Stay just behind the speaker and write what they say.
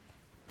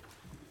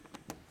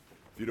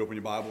If you'd open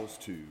your Bibles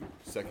to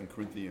 2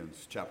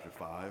 Corinthians chapter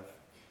 5.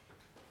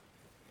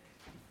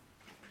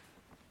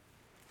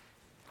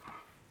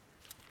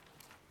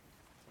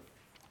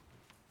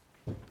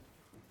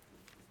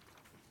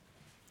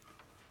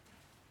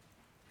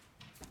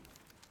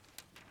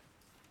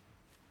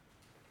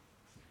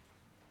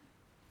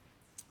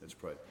 Let's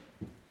pray.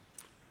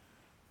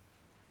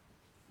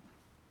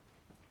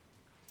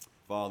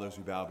 Father, as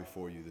we bow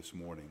before you this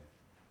morning,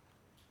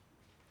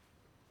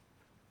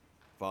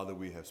 Father,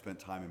 we have spent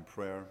time in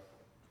prayer.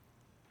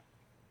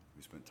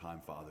 We spent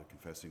time, Father,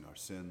 confessing our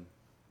sin.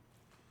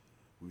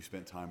 We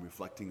spent time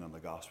reflecting on the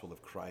gospel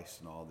of Christ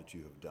and all that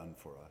you have done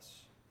for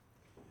us.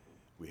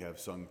 We have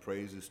sung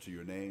praises to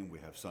your name. We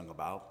have sung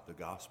about the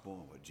gospel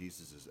and what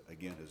Jesus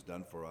has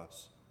done for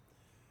us.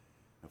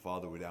 And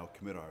Father, we now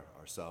commit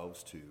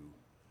ourselves to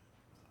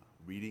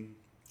reading,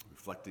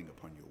 reflecting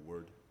upon your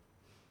word,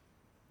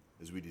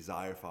 as we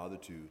desire, Father,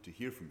 to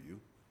hear from you,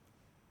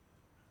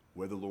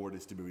 whether, Lord,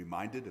 is to be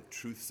reminded of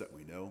truths that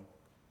we know,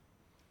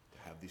 to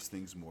have these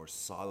things more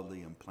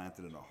solidly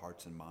implanted in our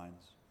hearts and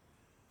minds,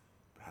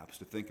 perhaps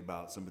to think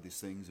about some of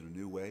these things in a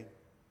new way.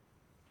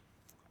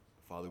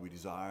 Father, we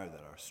desire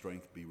that our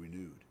strength be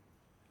renewed.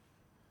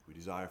 We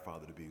desire,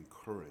 Father, to be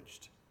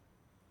encouraged,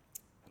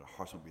 that our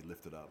hearts may be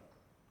lifted up,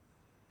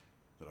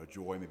 that our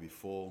joy may be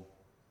full,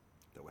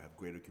 that we have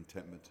greater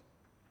contentment,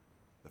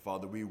 that,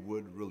 Father, we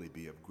would really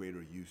be of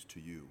greater use to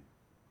you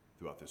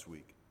throughout this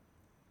week,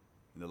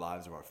 in the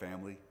lives of our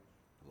family,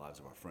 the lives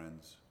of our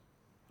friends,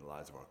 the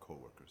lives of our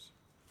co-workers.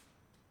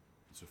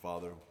 And so,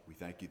 Father, we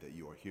thank you that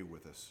you are here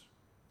with us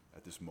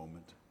at this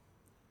moment.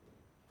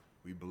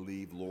 We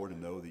believe, Lord, and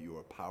know that you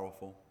are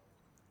powerful,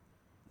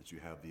 that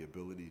you have the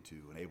ability to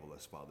enable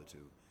us, Father, to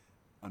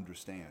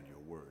understand your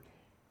word,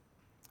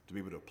 to be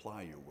able to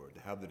apply your word,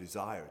 to have the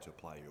desire to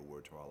apply your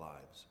word to our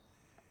lives.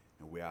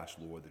 And we ask,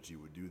 Lord, that you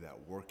would do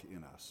that work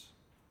in us.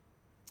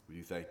 We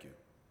do thank you,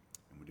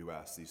 and we do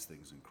ask these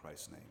things in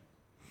Christ's name.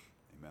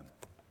 Amen.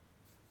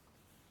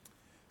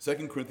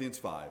 2 Corinthians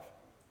 5,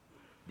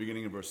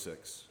 beginning in verse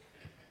 6.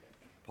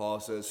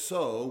 Paul says,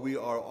 "So we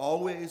are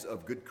always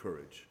of good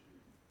courage.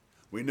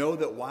 We know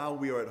that while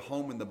we are at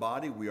home in the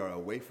body, we are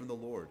away from the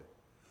Lord.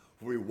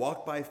 For we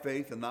walk by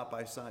faith and not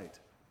by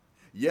sight.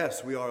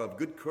 Yes, we are of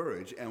good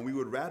courage, and we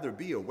would rather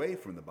be away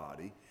from the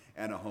body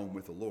and at home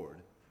with the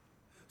Lord.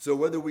 So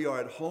whether we are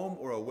at home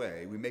or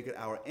away, we make it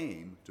our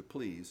aim to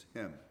please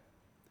him."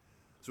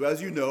 So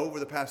as you know, over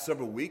the past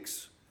several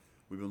weeks,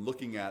 we've been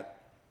looking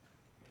at,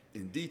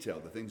 in detail,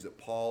 the things that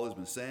Paul has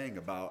been saying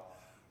about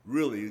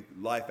really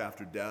life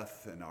after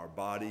death and our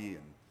body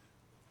and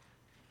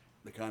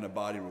the kind of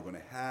body we're going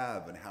to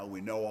have and how we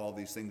know all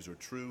these things are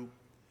true.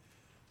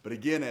 But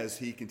again, as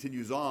he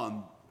continues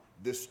on,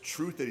 this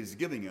truth that he's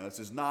giving us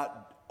is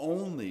not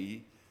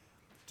only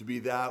to be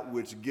that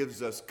which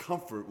gives us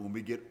comfort when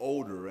we get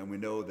older and we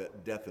know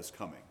that death is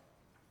coming.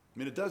 I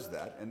mean, it does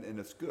that, and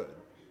it's good,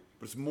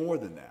 but it's more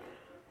than that.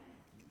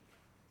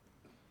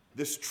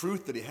 This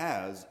truth that he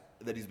has,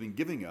 that he's been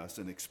giving us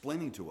and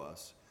explaining to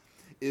us,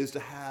 is to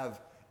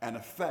have an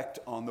effect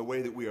on the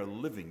way that we are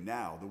living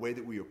now, the way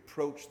that we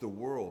approach the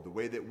world, the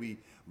way that we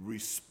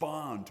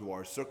respond to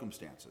our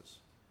circumstances.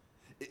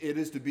 It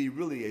is to be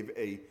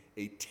really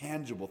a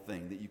tangible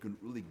thing that you can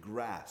really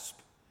grasp.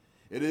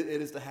 It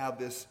is to have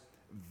this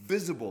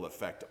visible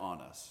effect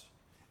on us,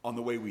 on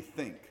the way we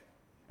think,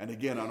 and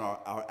again, on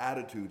our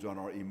attitudes, on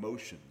our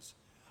emotions,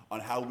 on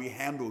how we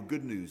handle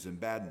good news and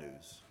bad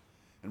news,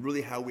 and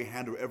really how we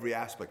handle every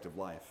aspect of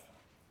life.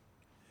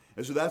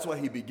 And so that's why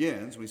he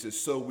begins when he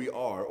says, "So we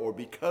are," or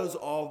because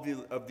of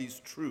these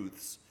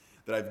truths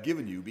that I've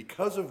given you,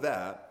 because of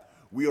that,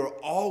 we are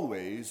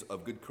always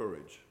of good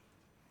courage.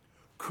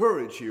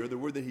 Courage here, the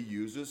word that he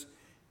uses,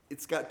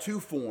 it's got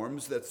two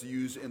forms that's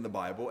used in the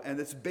Bible, and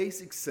its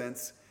basic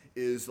sense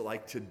is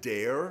like to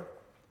dare,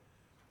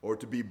 or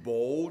to be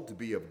bold, to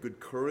be of good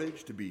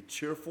courage, to be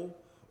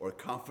cheerful or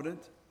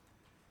confident.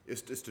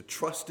 It's to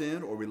trust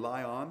in or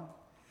rely on.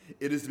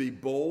 It is to be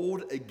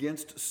bold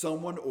against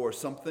someone or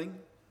something,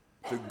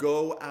 to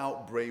go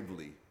out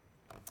bravely.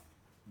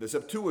 The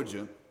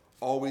Septuagint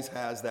always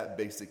has that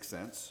basic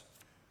sense.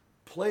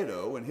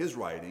 Plato, in his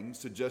writings,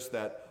 suggests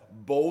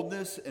that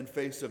boldness in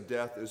face of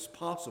death is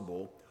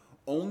possible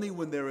only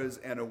when there is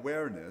an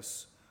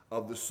awareness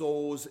of the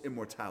soul's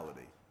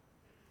immortality.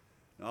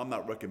 Now, I'm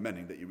not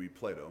recommending that you read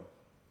Plato,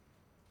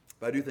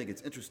 but I do think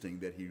it's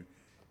interesting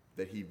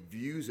that he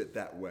views it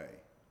that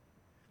way,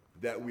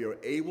 that we are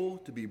able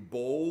to be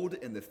bold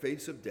in the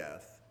face of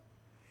death,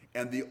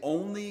 and the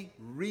only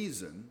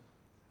reason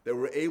that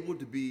we're able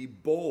to be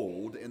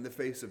bold in the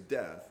face of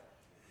death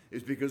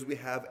is because we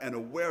have an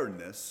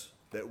awareness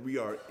that we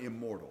are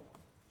immortal.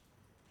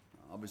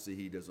 Now, obviously,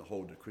 he doesn't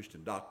hold to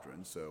Christian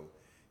doctrine, so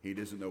he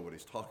doesn't know what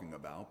he's talking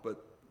about,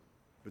 but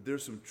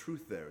there's some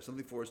truth there,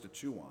 something for us to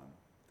chew on.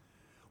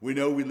 We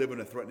know we live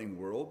in a threatening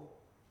world.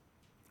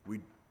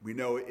 We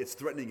know it's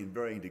threatening in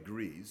varying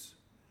degrees.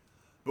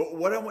 But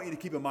what I want you to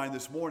keep in mind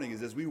this morning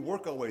is as we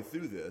work our way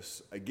through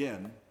this,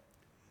 again,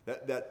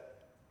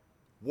 that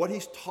what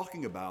he's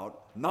talking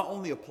about not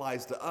only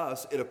applies to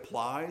us, it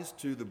applies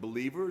to the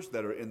believers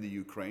that are in the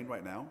Ukraine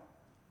right now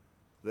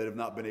that have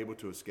not been able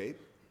to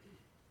escape.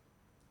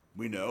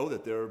 We know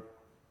that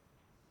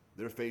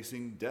they're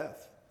facing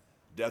death.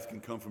 Death can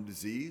come from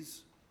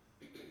disease,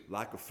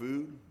 lack of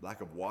food,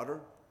 lack of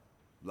water,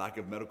 lack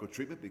of medical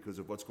treatment because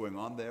of what's going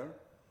on there.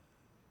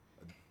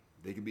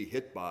 They can be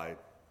hit by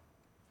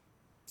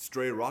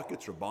stray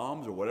rockets or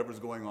bombs or whatever's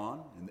going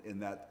on in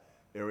that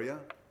area.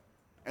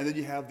 And then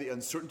you have the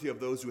uncertainty of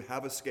those who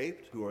have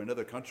escaped, who are in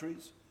other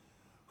countries,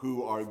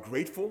 who are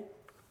grateful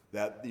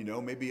that,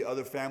 maybe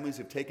other families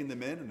have taken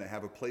them in and they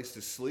have a place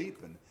to sleep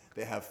and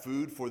they have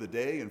food for the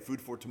day and food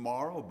for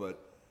tomorrow.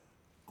 But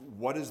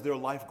what is their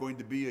life going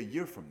to be a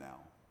year from now?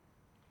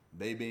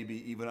 They may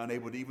be even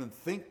unable to even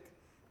think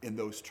in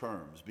those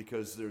terms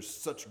because there's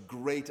such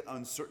great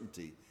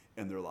uncertainty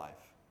in their life.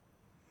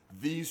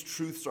 These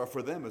truths are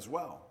for them as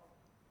well,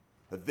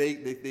 that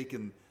they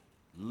can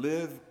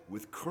live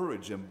with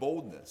courage and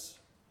boldness.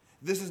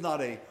 This is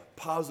not a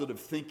positive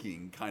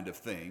thinking kind of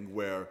thing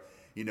where,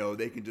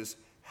 they can just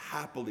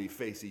happily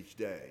face each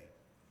day.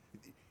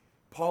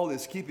 Paul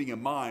is keeping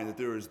in mind that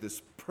there is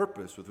this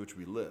purpose with which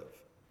we live,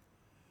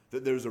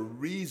 that there's a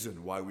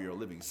reason why we are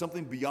living,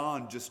 something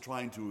beyond just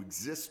trying to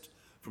exist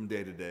from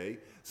day to day,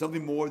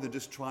 something more than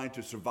just trying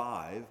to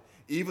survive,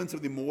 even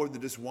something more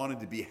than just wanting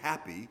to be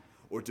happy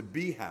or to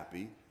be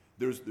happy.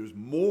 There's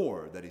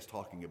more that he's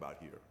talking about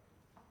here,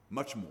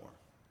 much more.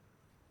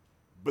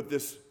 But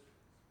this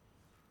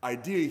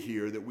idea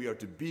here that we are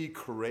to be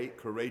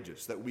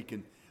courageous, that we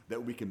can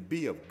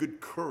be of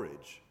good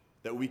courage,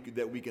 that we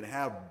can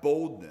have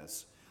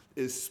boldness,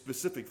 is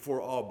specific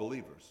for all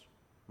believers,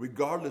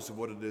 regardless of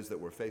what it is that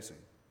we're facing.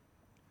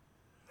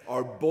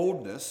 Our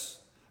boldness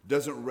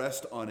doesn't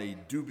rest on a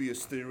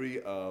dubious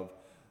theory of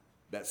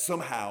that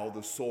somehow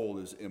the soul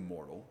is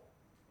immortal.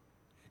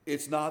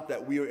 It's not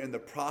that we are in the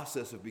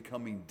process of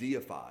becoming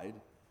deified,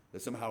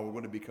 that somehow we're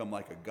going to become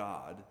like a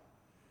god.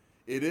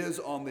 It is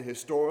on the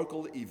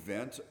historical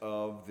event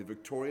of the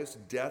victorious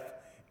death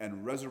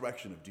and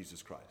resurrection of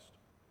Jesus Christ.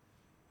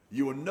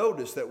 You will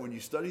notice that when you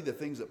study the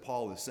things that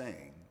Paul is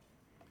saying,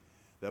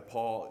 that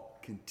Paul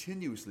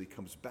continuously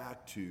comes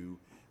back to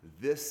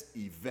this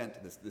event,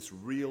 this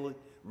real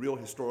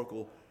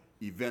historical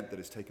event that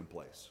has taken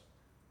place.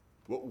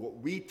 What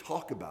we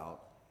talk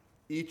about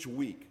each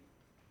week,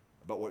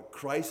 about what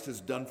Christ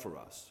has done for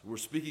us, we're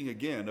speaking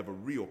again of a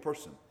real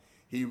person.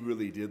 He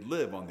really did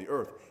live on the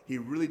earth. He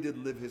really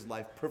did live his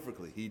life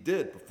perfectly. He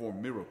did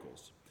perform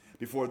miracles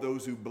before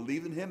those who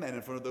believed in him and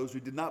in front of those who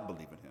did not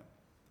believe in him.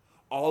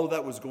 All of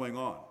that was going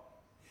on.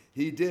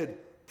 He did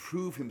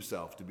prove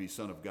himself to be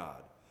Son of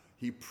God.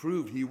 He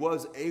proved he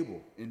was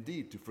able,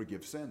 indeed, to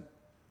forgive sin.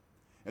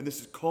 And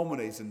this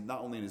culminates in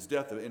not only in his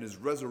death, but in his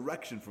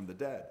resurrection from the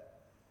dead.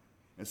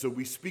 And so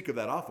we speak of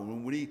that often.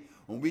 When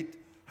we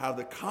have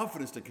the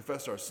confidence to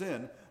confess our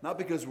sin, not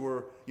because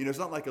we're, it's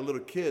not like a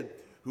little kid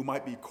who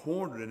might be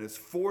cornered and is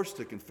forced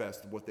to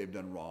confess what they've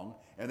done wrong,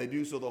 and they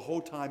do so the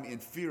whole time in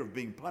fear of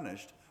being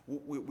punished.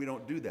 We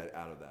don't do that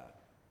out of that.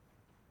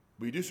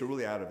 We do so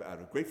really out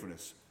of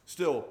gratefulness,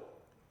 still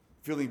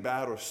feeling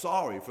bad or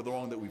sorry for the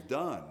wrong that we've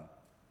done,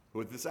 but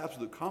with this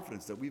absolute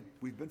confidence that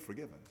we've been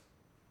forgiven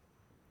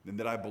and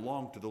that I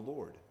belong to the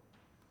Lord.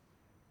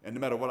 And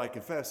no matter what I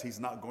confess, he's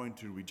not going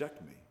to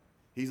reject me.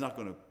 He's not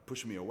going to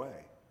push me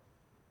away.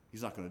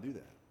 He's not going to do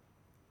that.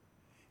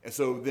 And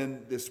so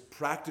then this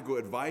practical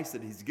advice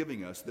that he's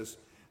giving us, this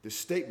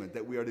statement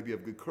that we are to be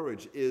of good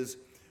courage, is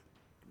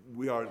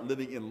we are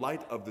living in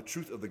light of the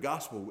truth of the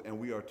gospel, and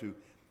we are to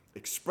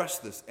express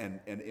this and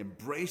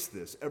embrace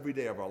this every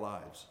day of our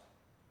lives.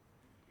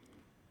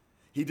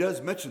 He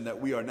does mention that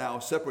we are now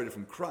separated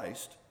from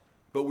Christ,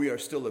 but we are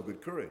still of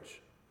good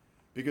courage.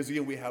 Because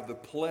again, we have the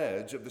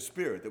pledge of the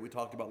Spirit that we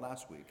talked about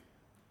last week.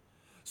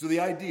 So the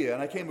idea,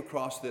 and I came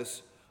across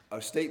this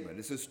statement,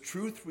 it says,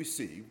 truth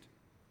received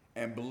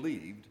and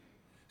believed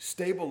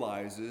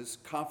stabilizes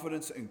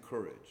confidence and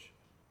courage.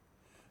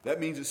 That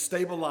means it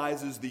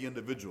stabilizes the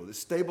individual. It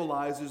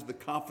stabilizes the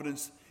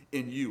confidence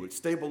in you. It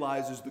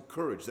stabilizes the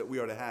courage that we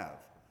are to have.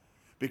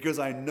 Because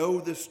I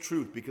know this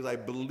truth, because I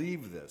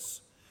believe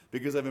this,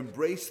 because I've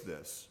embraced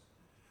this,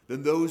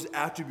 then those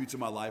attributes in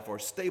my life are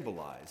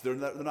stabilized. They're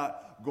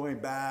not going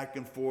back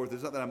and forth.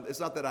 It's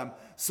not that I'm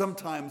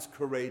sometimes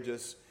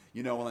courageous,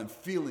 when I'm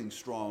feeling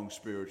strong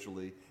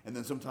spiritually, and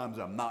then sometimes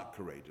I'm not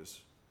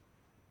courageous.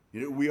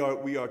 We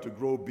are to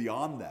grow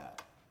beyond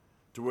that,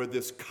 to where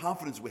this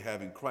confidence we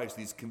have in Christ,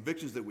 these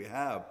convictions that we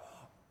have,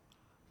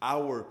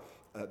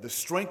 the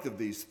strength of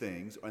these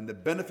things and the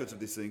benefits of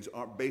these things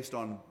aren't based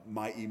on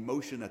my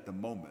emotion at the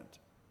moment.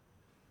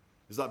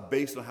 It's not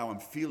based on how I'm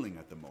feeling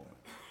at the moment.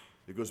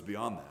 It goes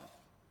beyond that.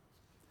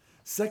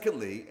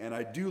 Secondly, and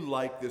I do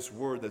like this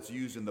word that's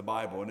used in the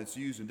Bible, and it's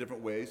used in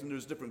different ways, and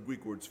there's different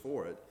Greek words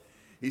for it.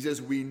 He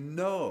says, we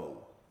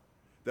know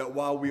that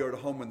while we are at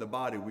home in the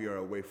body, we are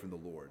away from the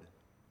Lord.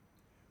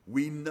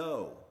 We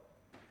know.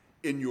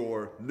 In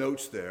your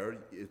notes there,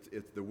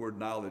 the word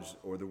knowledge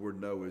or the word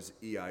know is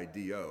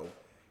E-I-D-O.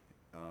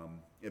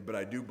 but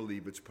I do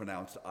believe it's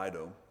pronounced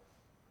Ido.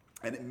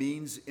 And it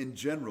means, in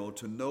general,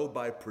 to know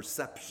by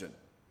perception.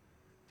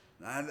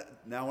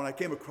 Now, when I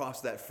came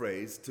across that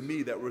phrase, to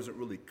me that wasn't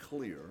really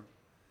clear.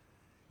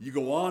 You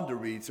go on to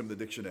read some of the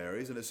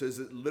dictionaries, and it says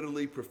it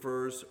literally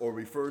refers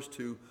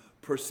to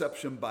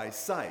perception by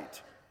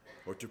sight,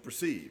 or to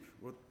perceive.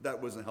 Well, that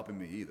wasn't helping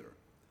me either.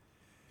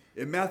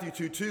 In Matthew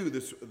 2:2,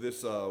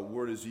 this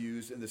word is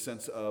used in the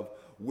sense of,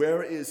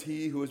 where is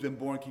he who has been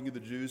born King of the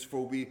Jews?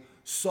 For we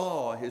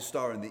saw his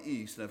star in the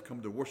east and have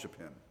come to worship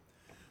him.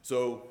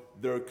 So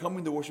they're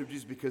coming to worship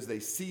Jesus because they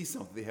see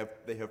something,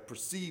 they have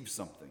perceived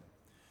something.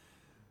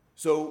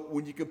 So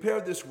when you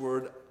compare this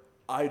word,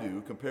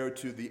 "idu," compared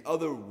to the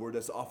other word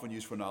that's often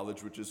used for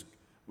knowledge, which is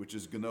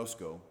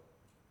gnosko,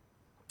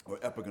 or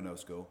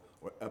epignosko,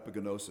 or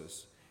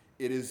epignosis,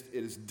 it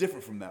is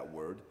different from that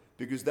word,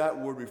 because that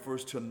word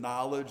refers to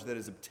knowledge that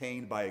is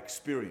obtained by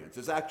experience.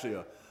 It's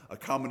actually a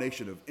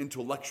combination of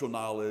intellectual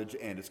knowledge,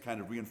 and it's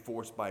kind of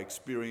reinforced by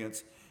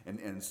experience,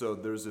 and so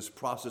there's this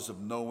process of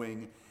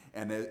knowing,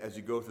 and as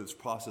you go through this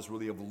process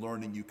really of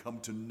learning, you come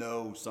to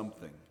know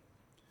something.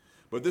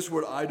 But this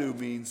word "idu"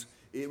 means,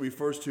 it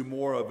refers to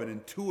more of an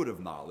intuitive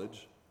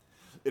knowledge.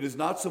 It is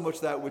not so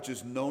much that which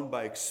is known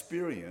by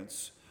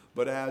experience,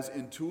 but as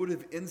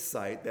intuitive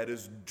insight that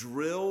is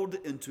drilled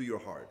into your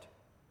heart.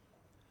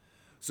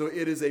 So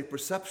it is a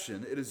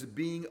perception, it is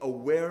being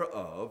aware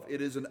of,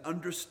 it is an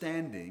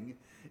understanding,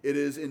 it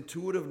is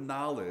intuitive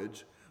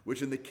knowledge,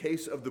 which in the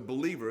case of the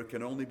believer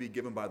can only be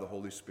given by the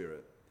Holy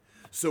Spirit.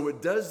 So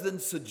it does then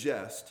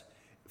suggest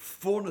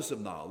fullness of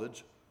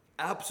knowledge,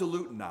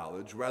 absolute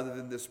knowledge, rather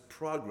than this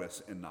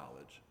progress in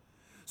knowledge.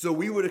 So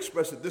we would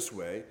express it this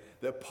way,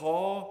 that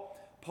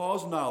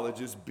Paul's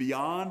knowledge is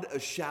beyond a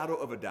shadow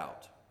of a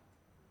doubt.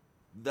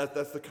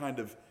 That's the kind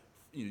of,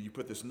 you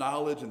put this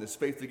knowledge and this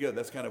faith together,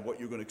 that's kind of what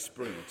you're going to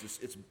experience.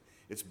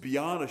 It's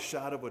beyond a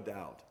shadow of a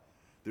doubt.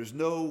 There's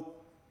no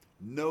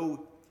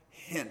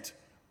hint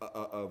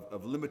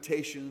of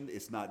limitation.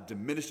 It's not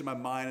diminished in my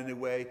mind in any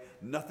way.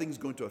 Nothing's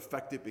going to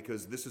affect it,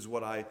 because this is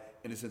what I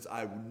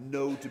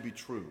know to be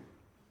true.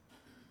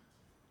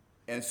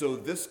 And so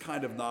this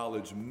kind of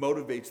knowledge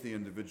motivates the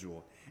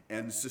individual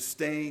and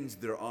sustains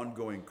their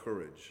ongoing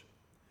courage.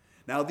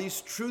 Now, these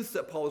truths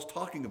that Paul is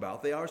talking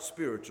about, they are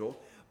spiritual.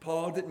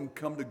 Paul didn't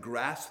come to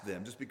grasp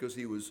them just because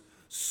he was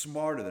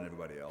smarter than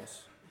everybody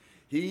else.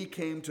 He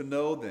came to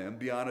know them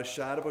beyond a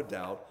shadow of a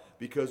doubt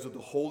because of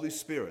the Holy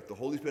Spirit. The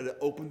Holy Spirit had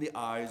opened the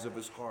eyes of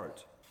his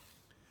heart.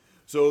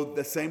 So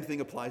the same thing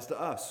applies to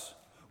us.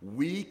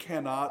 We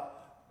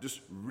cannot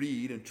just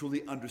read and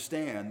truly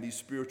understand these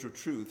spiritual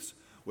truths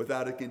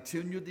without a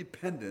continual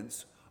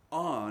dependence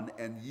on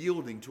and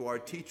yielding to our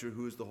teacher,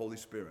 who is the Holy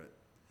Spirit.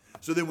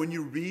 So then when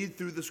you read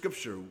through the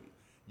scripture,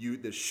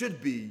 this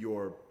should be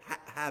your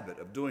habit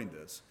of doing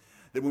this,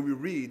 that when we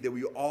read, that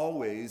we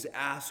always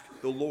ask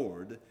the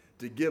Lord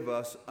to give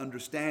us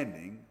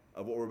understanding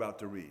of what we're about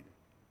to read.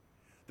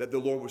 That the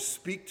Lord will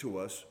speak to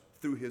us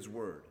through his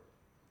word.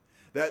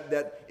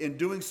 That in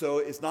doing so,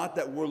 it's not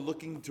that we're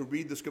looking to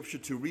read the scripture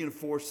to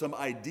reinforce some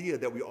idea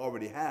that we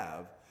already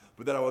have,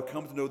 but that I will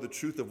come to know the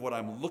truth of what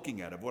I'm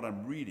looking at, of what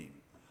I'm reading.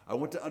 I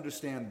want to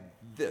understand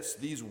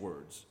these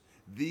words,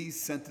 these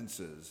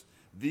sentences,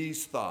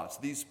 these thoughts,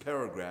 these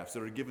paragraphs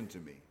that are given to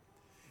me.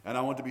 And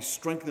I want to be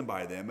strengthened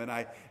by them. And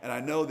I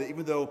know that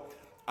even though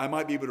I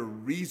might be able to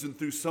reason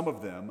through some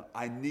of them,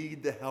 I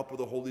need the help of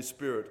the Holy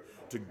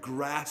Spirit to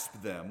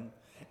grasp them,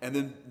 and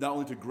then not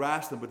only to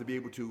grasp them, but to be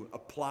able to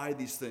apply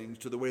these things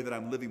to the way that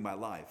I'm living my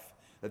life,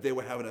 that they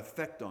will have an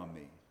effect on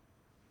me.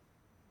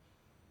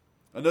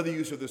 Another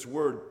use of this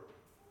word,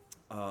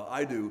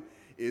 "idu,"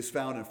 is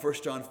found in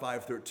 1 John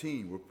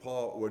 5:13,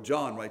 where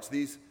John writes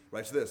this: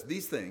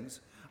 "These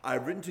things I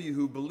have written to you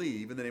who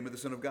believe in the name of the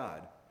Son of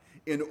God,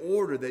 in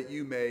order that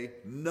you may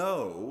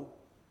know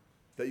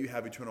that you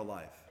have eternal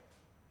life."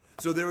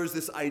 So there is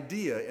this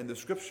idea in the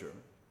scripture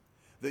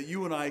that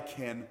you and I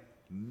can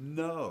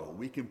know,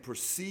 we can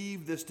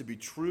perceive this to be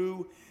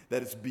true,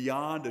 that it's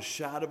beyond a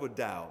shadow of a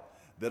doubt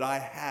that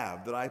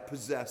I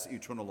possess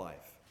eternal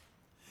life.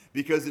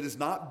 Because it is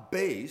not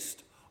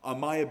based on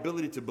my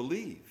ability to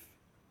believe.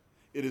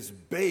 It is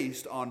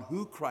based on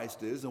who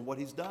Christ is and what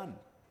he's done.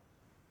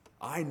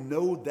 I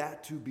know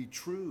that to be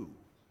true.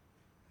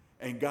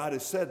 And God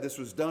has said this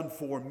was done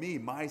for me.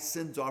 My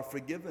sins are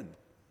forgiven.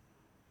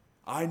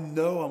 I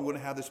know I'm going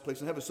to have this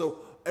place in heaven. So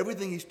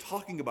everything he's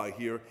talking about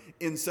here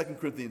in 2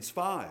 Corinthians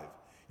 5,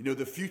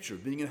 the future,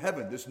 being in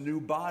heaven, this new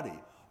body,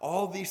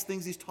 all these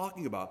things he's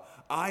talking about,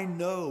 I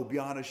know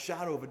beyond a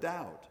shadow of a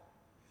doubt.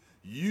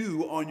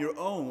 You on your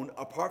own,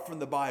 apart from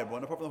the Bible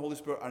and apart from the Holy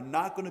Spirit, are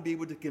not going to be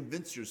able to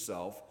convince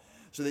yourself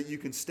so that you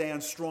can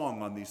stand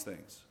strong on these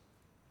things.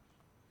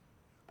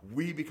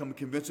 We become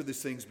convinced of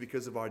these things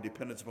because of our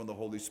dependence upon the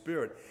Holy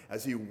Spirit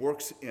as he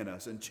works in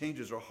us and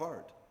changes our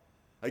heart.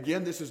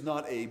 Again, this is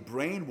not a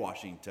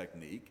brainwashing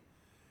technique.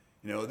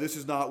 This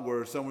is not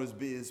where someone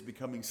is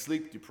becoming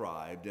sleep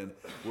deprived and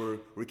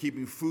we're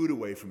keeping food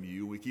away from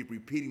you. We keep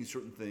repeating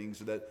certain things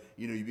so that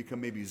you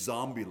become maybe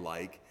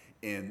zombie-like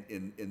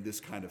in this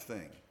kind of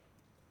thing.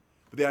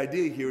 But the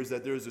idea here is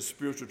that there is a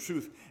spiritual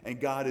truth,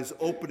 and God is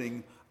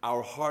opening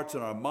our hearts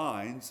and our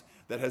minds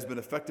that has been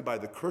affected by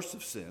the curse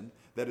of sin,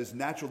 that is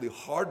naturally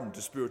hardened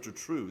to spiritual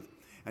truth,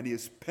 and he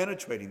is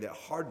penetrating that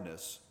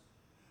hardness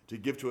to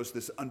give to us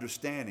this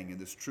understanding and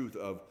this truth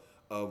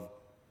of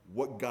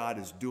what God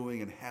is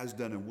doing and has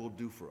done and will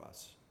do for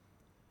us.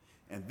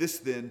 And this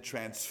then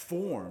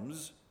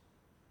transforms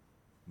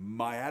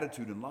my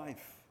attitude in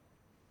life.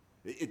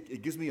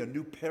 It gives me a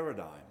new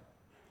paradigm.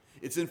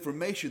 It's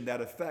information that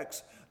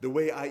affects the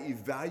way I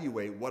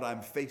evaluate what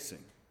I'm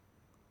facing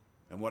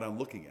and what I'm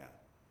looking at.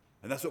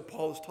 And that's what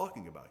Paul is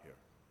talking about here.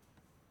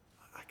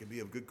 I can be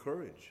of good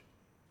courage.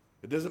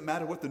 It doesn't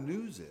matter what the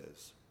news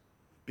is,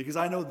 because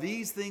I know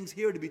these things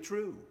here to be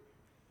true.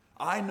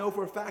 I know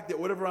for a fact that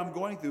whatever I'm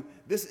going through,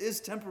 this is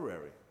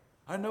temporary.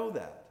 I know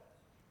that.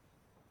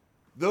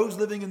 Those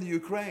living in the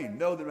Ukraine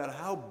know that no matter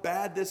how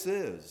bad this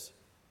is,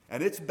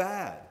 and it's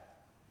bad,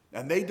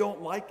 and they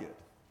don't like it,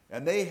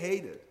 and they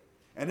hate it,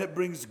 and it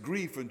brings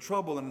grief and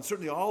trouble, and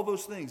certainly all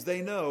those things,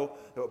 they know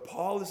that what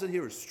Paul has said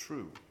here is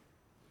true.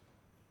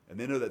 And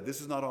they know that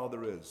this is not all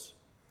there is.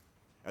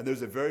 And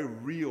there's a very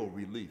real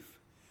relief.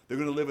 They're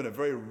going to live in a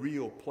very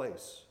real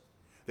place.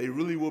 They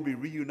really will be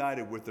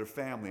reunited with their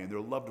family and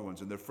their loved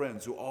ones and their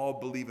friends who all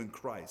believe in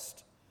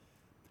Christ.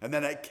 And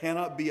then that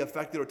cannot be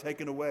affected or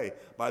taken away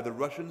by the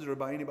Russians or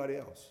by anybody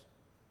else.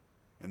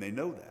 And they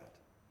know that.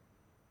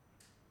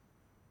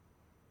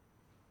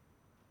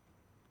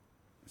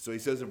 So he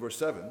says in verse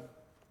 7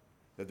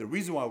 that the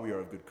reason why we are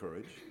of good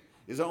courage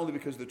is not only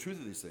because of the truth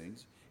of these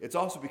things, it's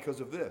also because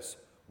of this.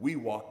 We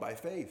walk by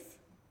faith,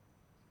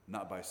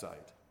 not by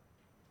sight.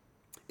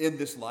 In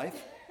this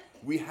life,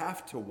 we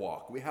have to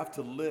walk, we have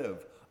to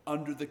live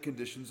under the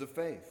conditions of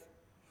faith.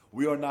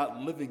 We are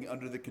not living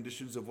under the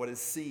conditions of what is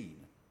seen.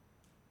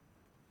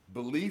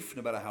 Belief,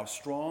 no matter how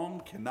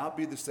strong, cannot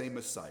be the same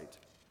as sight.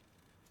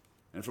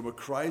 And from a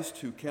Christ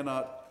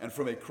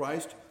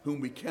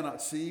whom we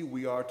cannot see,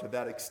 we are to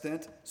that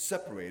extent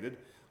separated,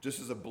 just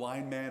as a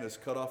blind man is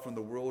cut off from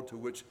the world to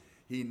which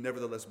he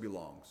nevertheless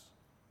belongs.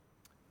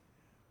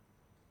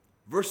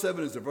 Verse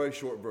 7 is a very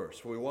short verse,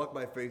 for we walk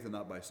by faith and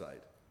not by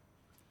sight.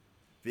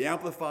 The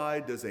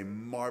Amplified does a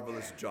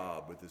marvelous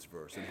job with this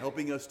verse in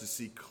helping us to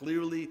see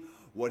clearly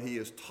what he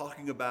is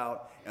talking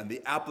about, and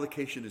the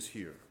application is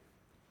here.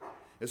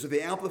 And so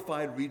the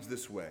Amplified reads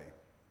this way: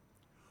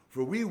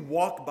 for we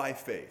walk by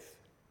faith,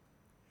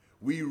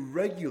 we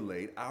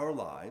regulate our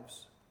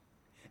lives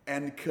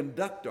and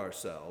conduct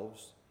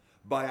ourselves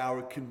by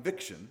our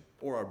conviction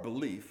or our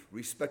belief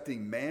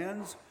respecting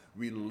man's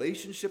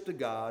relationship to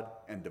God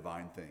and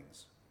divine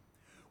things,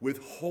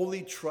 with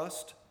holy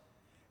trust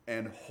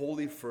and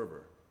holy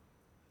fervor.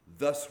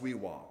 Thus we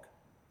walk,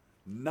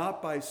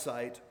 not by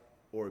sight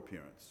or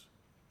appearance.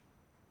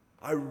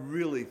 I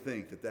really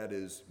think that that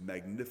is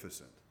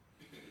magnificent.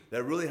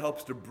 That really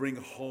helps to bring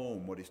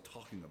home what he's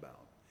talking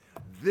about.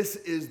 This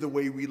is the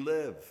way we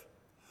live.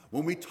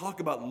 When we talk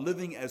about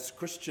living as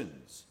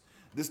Christians,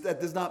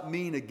 that does not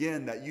mean,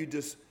 again, that you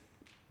just,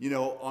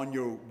 on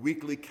your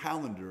weekly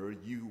calendar,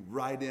 you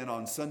write in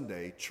on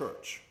Sunday,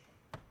 church.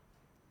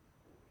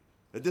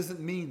 It doesn't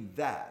mean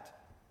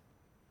that.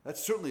 That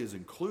certainly is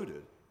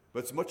included, but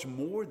it's much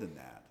more than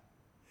that.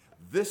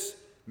 This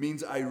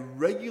means I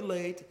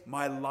regulate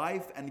my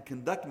life and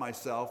conduct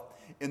myself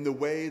in the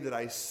way that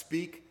I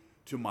speak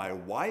to my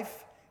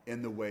wife,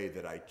 in the way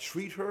that I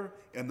treat her,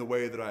 in the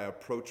way that I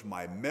approach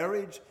my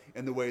marriage,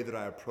 in the way that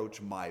I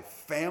approach my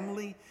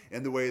family,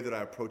 in the way that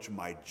I approach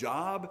my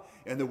job,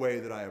 in the way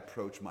that I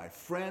approach my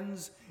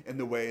friends, in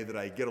the way that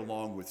I get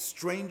along with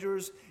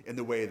strangers, in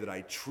the way that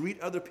I treat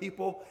other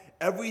people.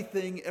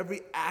 Everything,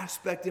 every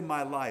aspect in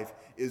my life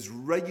is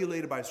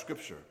regulated by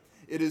Scripture.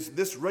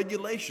 This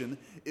regulation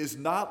is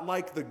not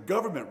like the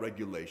government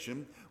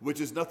regulation,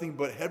 which is nothing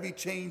but heavy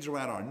chains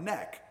around our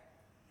neck.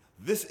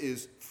 This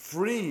is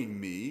freeing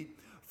me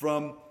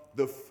from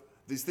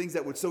these things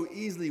that would so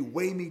easily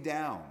weigh me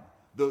down,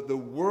 the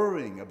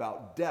worrying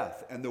about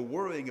death and the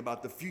worrying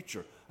about the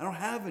future. I don't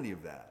have any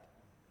of that.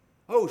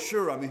 Oh,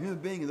 sure, I'm a human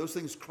being, and those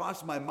things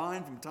cross my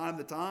mind from time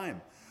to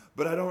time,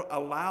 but I don't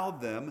allow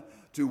them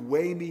to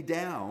weigh me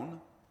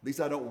down. At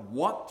least I don't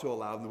want to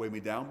allow them to weigh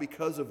me down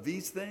because of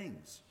these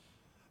things.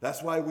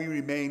 That's why we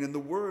remain in the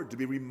Word, to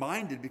be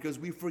reminded, because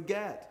we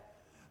forget.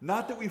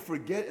 Not that we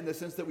forget in the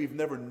sense that we've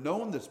never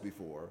known this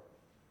before,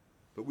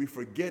 but we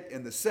forget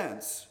in the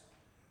sense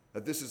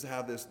that this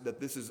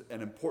is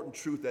an important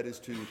truth that is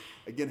to,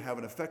 again, have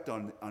an effect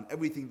on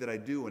everything that I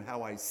do and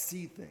how I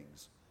see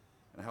things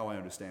and how I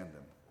understand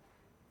them.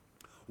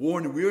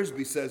 Warren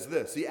Wiersbe says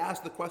this. He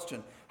asked the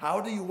question,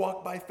 how do you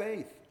walk by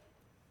faith?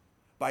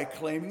 By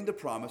claiming the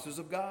promises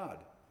of God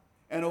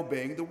and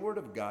obeying the Word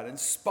of God in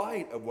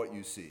spite of what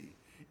you see,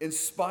 in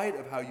spite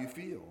of how you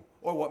feel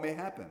or what may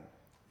happen.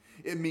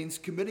 It means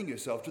committing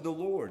yourself to the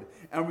Lord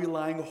and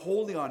relying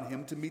wholly on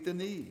Him to meet the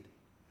need.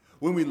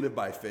 When we live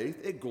by faith,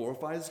 it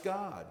glorifies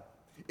God.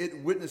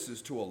 It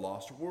witnesses to a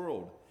lost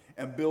world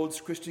and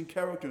builds Christian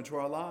character into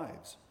our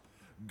lives.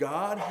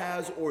 God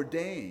has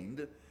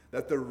ordained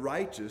that the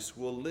righteous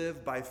will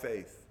live by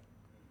faith.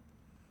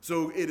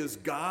 So it is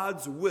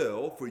God's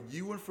will for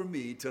you and for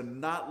me to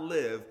not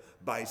live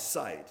by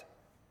sight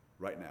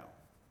right now.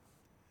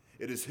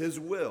 It is his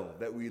will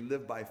that we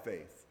live by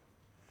faith,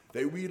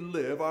 that we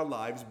live our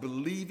lives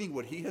believing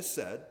what he has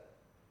said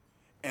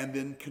and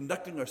then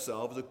conducting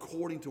ourselves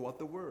according to what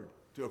the word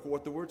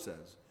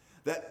says.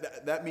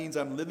 That means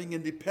I'm living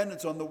in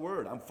dependence on the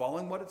word. I'm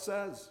following what it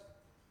says.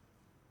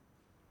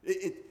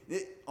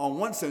 On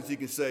one sense, you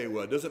can say,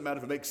 well, it doesn't matter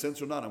if it makes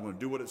sense or not. I'm going to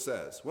do what it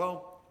says.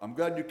 Well, I'm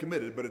glad you're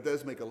committed, but it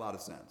does make a lot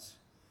of sense.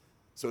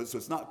 So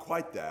it's not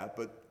quite that,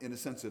 but in a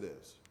sense it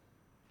is.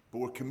 But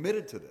we're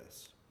committed to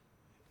this.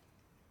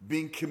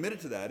 Being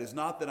committed to that is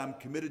not that I'm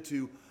committed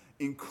to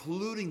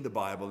including the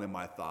Bible in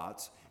my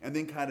thoughts and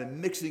then kind of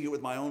mixing it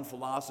with my own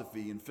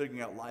philosophy and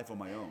figuring out life on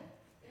my own.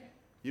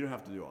 You don't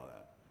have to do all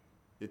that.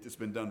 It's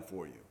been done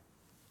for you.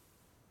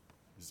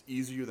 It's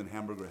easier than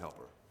Hamburger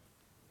Helper.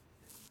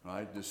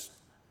 Right?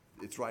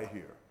 It's right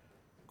here.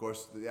 Of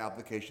course, the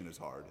application is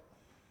hard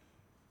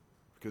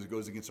because it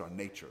goes against our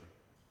nature,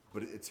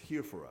 but it's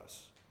here for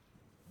us.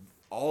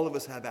 All of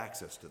us have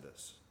access to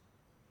this.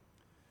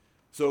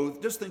 So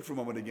just think for a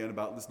moment again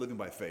about this living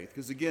by faith,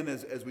 because again,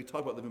 as we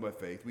talk about living by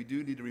faith, we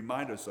do need to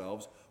remind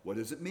ourselves, what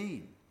does it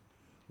mean?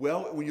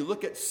 Well, when you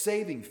look at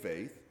saving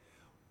faith,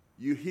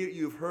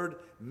 you've heard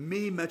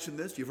me mention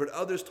this, you've heard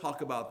others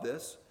talk about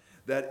this,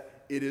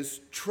 that it is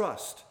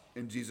trust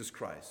in Jesus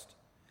Christ.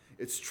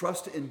 It's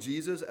trust in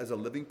Jesus as a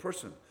living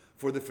person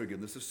for the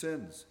forgiveness of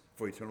sins,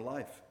 for eternal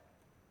life.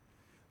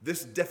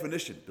 This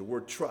definition, the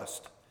word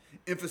trust,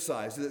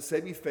 emphasizes that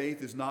saving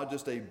faith is not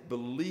just a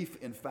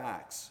belief in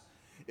facts.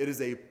 It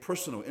is a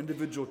personal,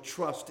 individual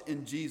trust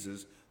in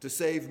Jesus to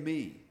save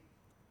me.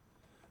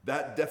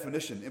 That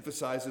definition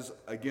emphasizes,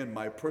 again,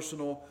 my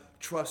personal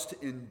trust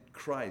in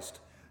Christ,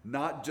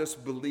 not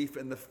just belief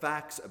in the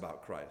facts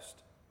about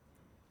Christ.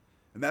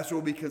 And that's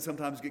where we can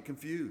sometimes get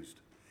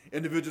confused.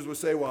 Individuals will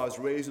say, well, I was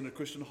raised in a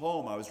Christian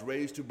home. I was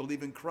raised to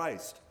believe in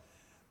Christ.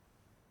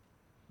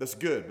 That's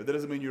good, but that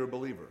doesn't mean you're a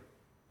believer,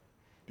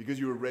 because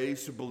you were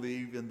raised to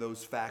believe in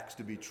those facts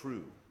to be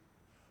true.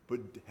 But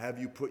have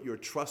you put your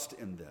trust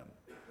in them?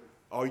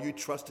 Are you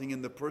trusting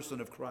in the person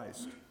of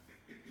Christ?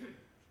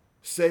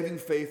 Saving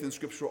faith in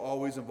Scripture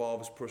always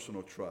involves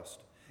personal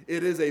trust.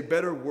 It is a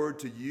better word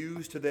to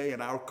use today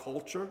in our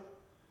culture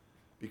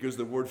because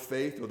the word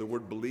faith or the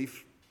word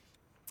belief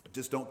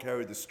just don't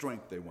carry the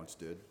strength they once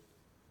did.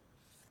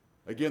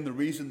 Again, the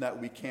reason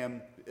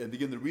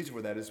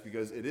for that is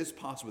because it is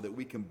possible that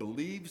we can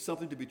believe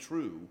something to be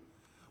true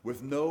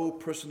with no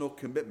personal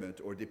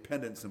commitment or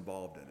dependence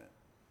involved in it.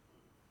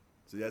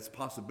 So that's a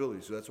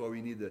possibility. So that's why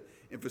we need to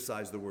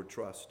emphasize the word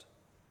trust.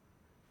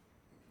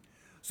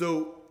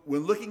 So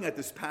when looking at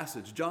this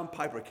passage, John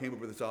Piper came up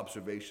with this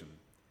observation.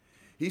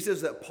 He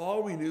says that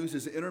Paul renews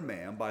his inner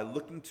man by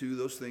looking to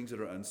those things that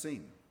are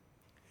unseen.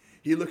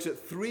 He looks at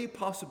three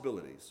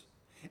possibilities,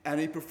 and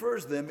he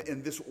prefers them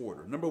in this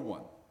order. Number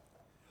one,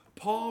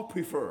 Paul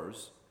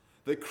prefers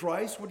that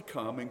Christ would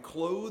come and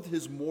clothe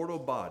his mortal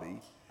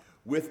body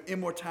with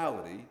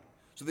immortality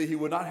so that he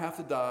would not have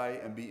to die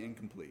and be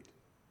incomplete.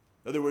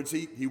 In other words,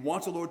 he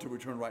wants the Lord to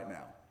return right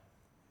now.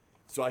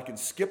 So I can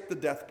skip the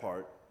death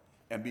part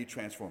and be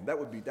transformed.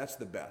 That's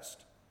the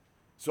best.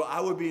 So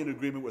I would be in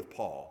agreement with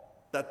Paul.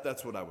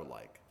 That's what I would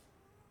like.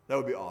 That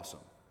would be awesome.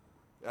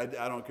 I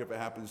don't care if it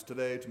happens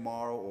today,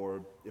 tomorrow,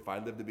 or if I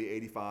live to be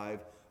 85,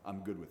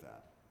 I'm good with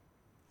that.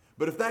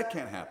 But if that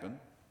can't happen,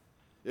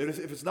 if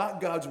it's not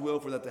God's will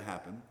for that to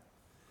happen,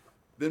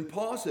 then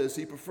Paul says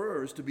he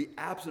prefers to be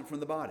absent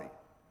from the body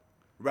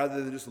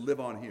rather than just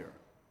live on here.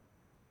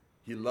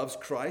 He loves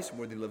Christ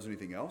more than he loves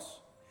anything else.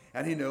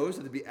 And he knows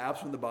that to be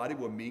absent from the body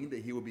will mean that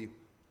he will be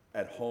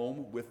at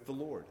home with the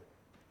Lord.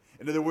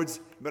 In other words,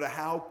 no matter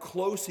how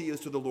close he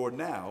is to the Lord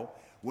now,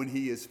 when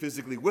he is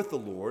physically with the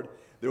Lord,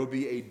 there will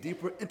be a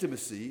deeper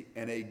intimacy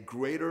and a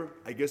greater,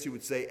 I guess you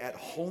would say,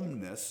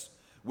 at-homeness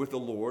with the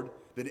Lord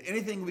than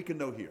anything we can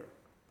know here.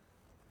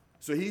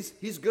 So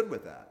he's good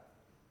with that.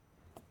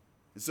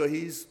 And so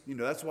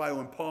that's why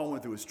when Paul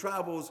went through his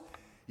travels,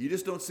 you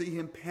just don't see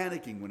him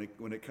panicking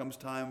when it comes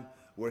time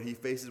where he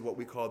faces what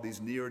we call these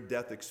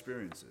near-death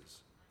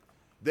experiences.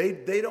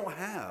 They don't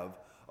have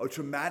a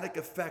traumatic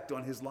effect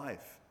on his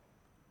life.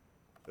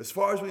 As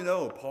far as we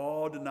know,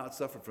 Paul did not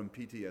suffer from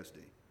PTSD.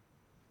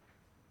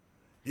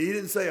 He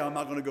didn't say, I'm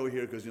not going to go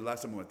here because the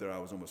last time I went there, I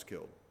was almost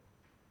killed.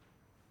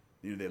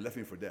 They left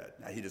me for dead.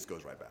 Now he just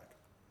goes right back.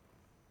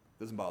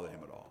 Doesn't bother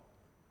him at all.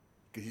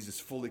 Because he's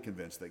just fully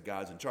convinced that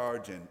God's in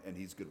charge and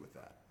he's good with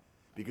that.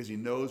 Because he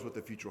knows what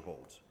the future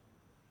holds.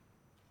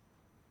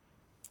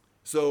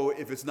 So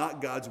if it's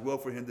not God's will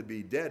for him to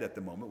be dead at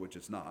the moment, which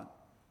it's not,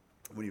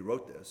 when he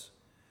wrote this,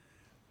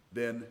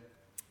 then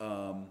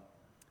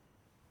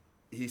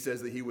he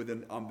says that he would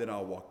then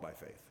I'll walk by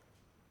faith.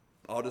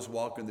 I'll just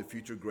walk in the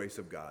future grace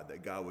of God,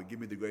 that God would give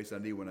me the grace I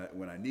need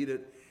when I need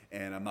it,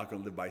 and I'm not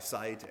going to live by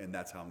sight, and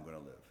that's how I'm going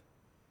to live.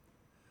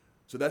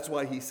 So that's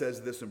why he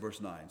says this in verse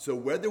 9. So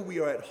whether we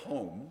are at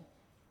home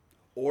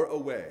or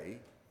away,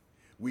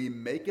 we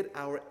make it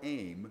our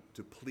aim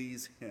to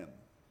please him.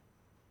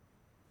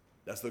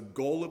 That's the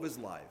goal of his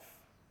life,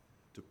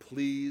 to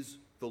please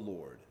the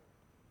Lord.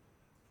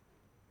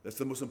 That's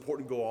the most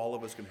important goal all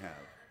of us can have.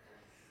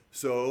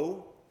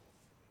 So,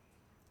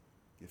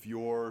 if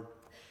you're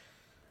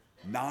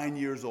 9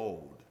 years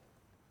old,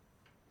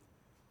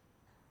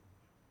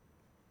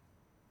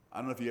 I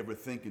don't know if you ever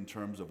think in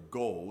terms of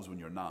goals when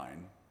you're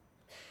 9.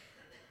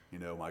 You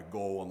know, my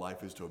goal in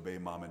life is to obey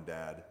mom and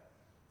dad.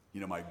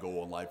 You know, my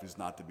goal in life is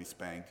not to be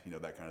spanked, you know,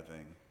 that kind of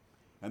thing.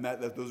 And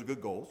those are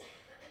good goals.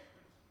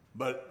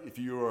 But if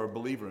you are a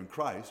believer in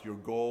Christ, your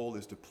goal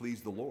is to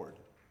please the Lord.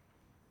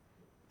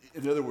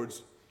 In other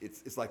words,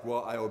 it's like,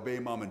 well, I obey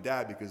mom and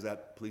dad because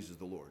that pleases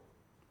the Lord.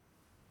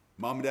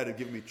 Mom and dad have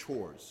given me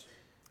chores.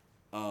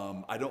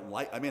 I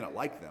may not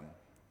like them,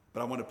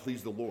 but I want to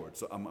please the Lord,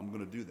 so I'm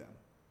going to do them.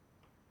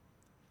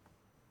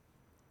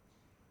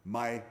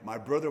 My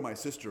brother and my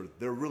sister,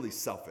 they're really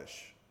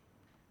selfish.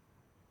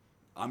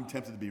 I'm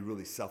tempted to be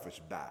really selfish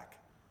back.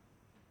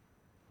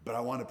 But I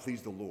want to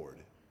please the Lord.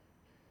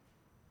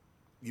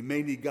 You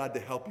may need God to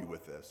help you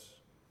with this,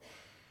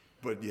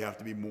 but you have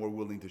to be more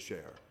willing to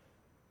share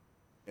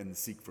and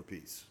seek for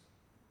peace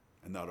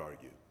and not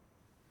argue.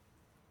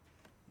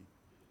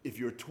 If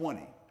you're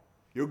 20,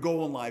 your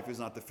goal in life is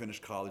not to finish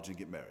college and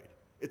get married.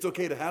 It's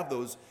okay to have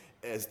those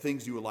as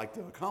things you would like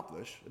to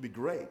accomplish. It'd be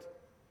great.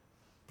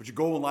 But your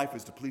goal in life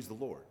is to please the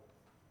Lord.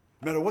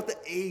 No matter what the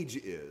age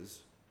is,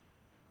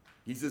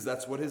 he says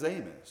that's what his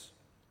aim is.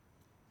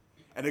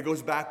 And it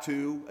goes back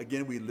to,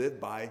 again, we live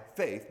by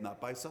faith, not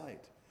by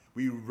sight.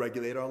 We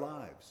regulate our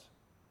lives.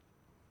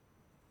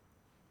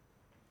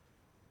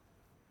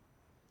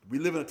 We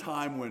live in a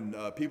time when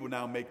people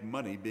now make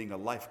money being a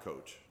life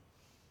coach.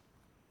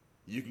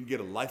 You can get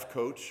a life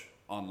coach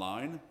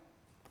online.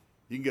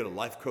 You can get a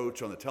life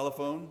coach on the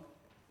telephone.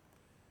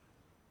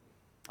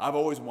 I've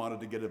always wanted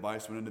to get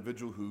advice from an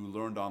individual who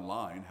learned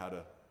online how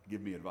to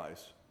give me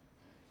advice.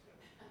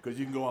 Because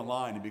you can go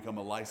online and become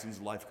a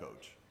licensed life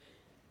coach.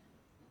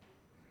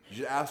 You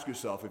should ask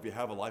yourself, if you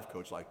have a life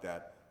coach like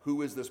that,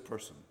 who is this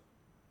person?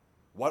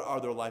 What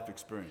are their life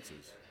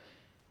experiences?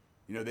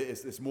 You know,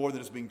 it's more than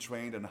just being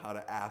trained on how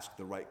to ask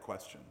the right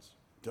questions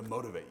to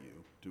motivate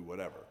you to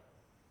whatever.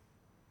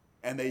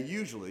 And they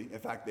usually, in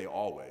fact, they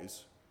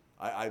always,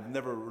 I've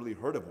never really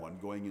heard of one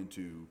going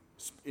into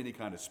any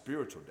kind of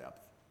spiritual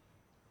depth.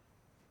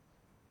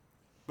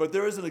 But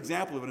there is an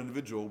example of an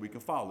individual we can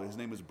follow. His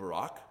name is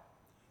Barak.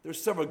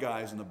 There's several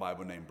guys in the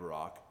Bible named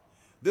Barak.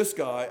 This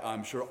guy,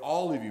 I'm sure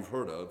all of you have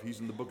heard of. He's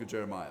in the book of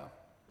Jeremiah.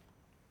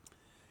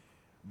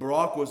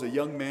 Barak was a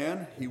young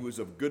man. He was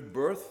of good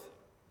birth.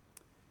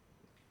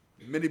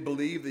 Many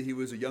believe that he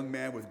was a young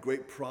man with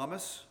great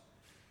promise.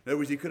 In other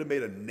words, he could have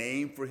made a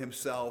name for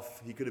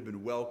himself. He could have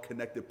been well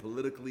connected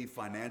politically,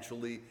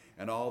 financially,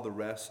 and all the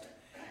rest.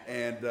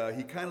 And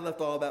he kind of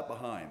left all that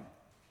behind.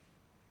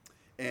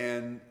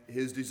 And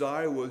his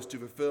desire was to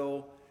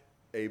fulfill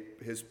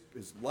his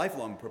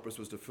lifelong purpose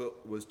was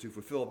to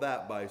fulfill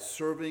that by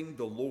serving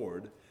the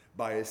Lord,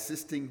 by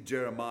assisting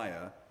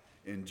Jeremiah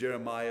in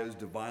Jeremiah's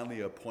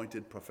divinely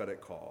appointed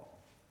prophetic call.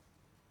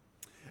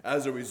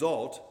 As a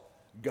result,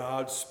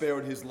 God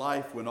spared his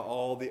life when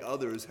all the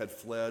others had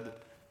fled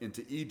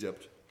into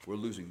Egypt, were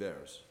losing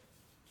theirs.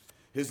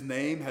 His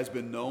name has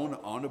been known,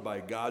 honored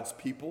by God's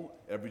people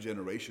every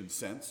generation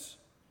since.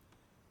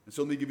 And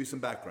so let me give you some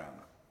background.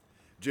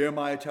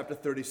 Jeremiah chapter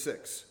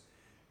 36.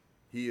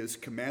 He is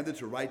commanded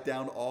to write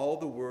down all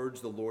the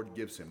words the Lord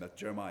gives him. That's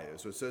Jeremiah.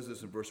 So it says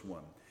this in verse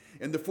 1.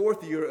 In the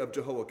 4th year of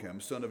Jehoiakim,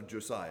 son of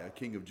Josiah,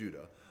 king of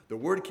Judah, the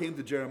word came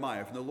to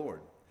Jeremiah from the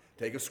Lord.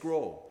 Take a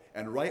scroll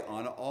and write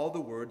on it all the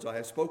words I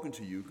have spoken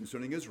to you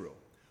concerning Israel,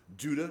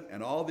 Judah,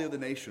 and all the other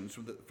nations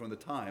from the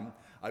time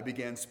I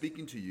began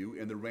speaking to you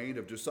in the reign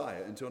of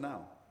Josiah until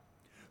now.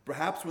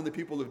 Perhaps when the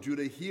people of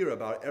Judah hear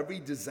about every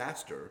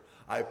disaster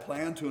I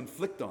plan to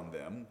inflict on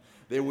them,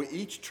 they will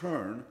each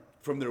turn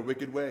from their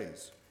wicked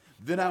ways.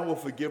 Then I will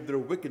forgive their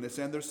wickedness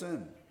and their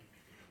sin.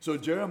 So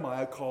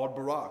Jeremiah called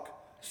Barak,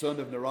 son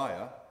of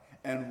Neriah,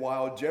 and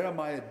while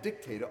Jeremiah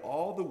dictated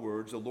all the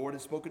words the Lord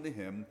had spoken to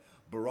him,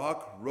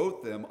 Barak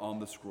wrote them on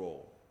the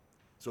scroll.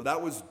 So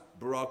that was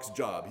Barak's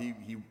job.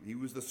 He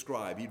was the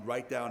scribe. He'd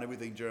write down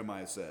everything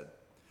Jeremiah said.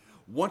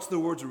 Once the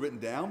words were written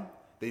down,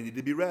 they needed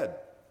to be read.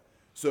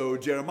 So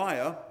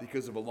Jeremiah,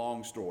 because of a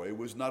long story,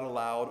 was not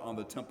allowed on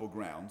the temple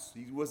grounds.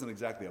 He wasn't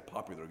exactly a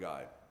popular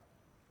guy.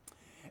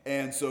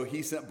 And so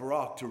he sent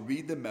Barak to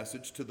read the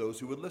message to those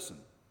who would listen.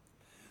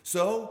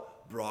 So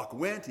Barak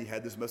went. He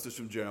had this message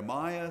from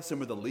Jeremiah.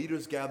 Some of the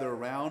leaders gather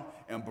around,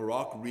 and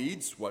Barak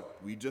reads what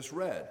we just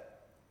read.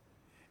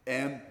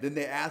 And then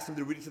they asked him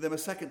to read it to them a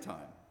second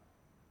time,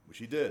 which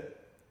he did.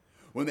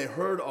 When they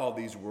heard all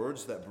these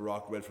words that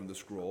Barak read from the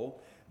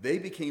scroll, they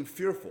became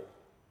fearful.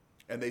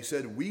 And they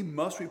said, we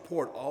must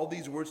report all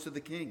these words to the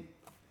king.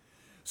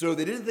 So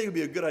they didn't think it would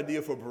be a good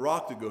idea for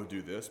Barak to go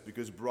do this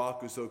because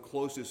Barak was so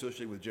closely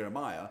associated with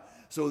Jeremiah.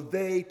 So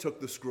they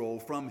took the scroll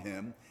from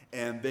him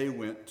and they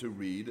went to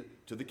read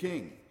to the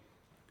king.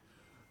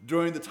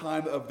 During the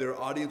time of their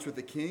audience with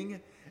the king,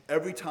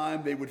 every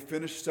time they would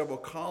finish several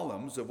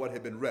columns of what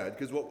had been read,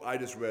 because what I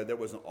just read, that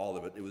wasn't all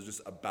of it. It was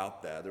just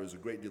about that. There was a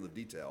great deal of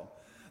detail.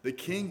 The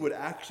king would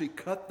actually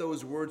cut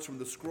those words from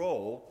the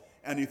scroll,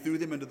 and he threw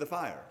them into the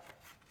fire.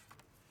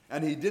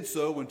 And he did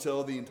so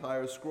until the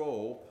entire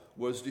scroll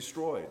was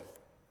destroyed.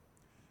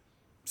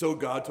 So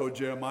God told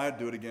Jeremiah,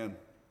 do it again.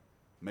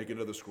 Make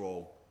another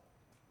scroll.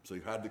 So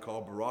he had to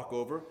call Baruch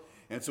over.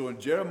 And so in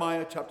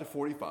Jeremiah chapter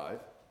 45,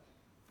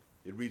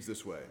 it reads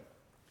this way.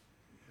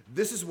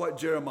 This is what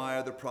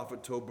Jeremiah the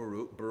prophet told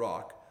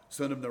Baruch,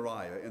 son of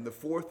Neriah, in the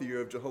 4th year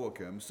of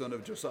Jehoiakim, son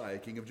of Josiah,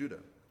 king of Judah.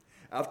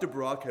 After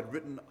Baruch had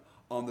written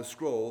on the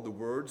scroll the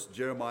words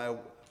Jeremiah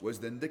was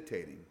then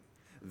dictating.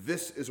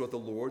 This is what the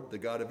Lord, the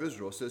God of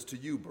Israel, says to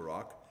you,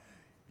 Baruch.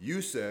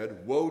 You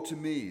said, woe to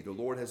me, the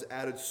Lord has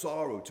added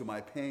sorrow to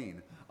my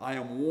pain. I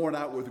am worn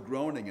out with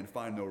groaning and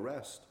find no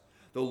rest.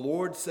 The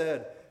Lord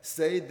said,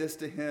 say this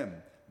to him.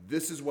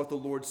 This is what the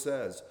Lord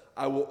says.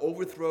 I will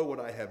overthrow what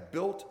I have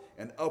built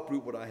and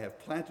uproot what I have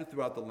planted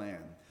throughout the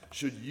land.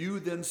 Should you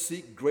then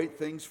seek great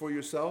things for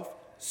yourself?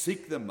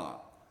 Seek them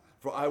not.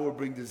 For I will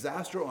bring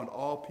disaster on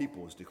all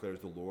peoples,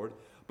 declares the Lord.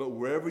 But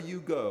wherever you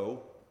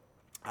go,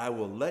 I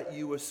will let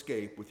you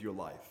escape with your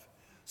life.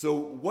 So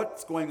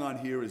what's going on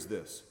here is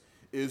this.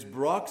 Is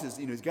Baruch says,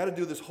 he's got to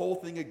do this whole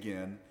thing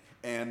again,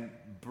 and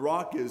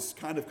Baruch is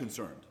kind of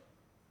concerned.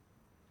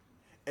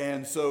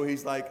 And so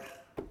he's like,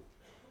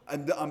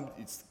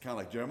 it's kind of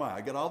like Jeremiah.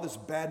 I got all this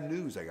bad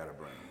news I got to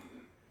bring.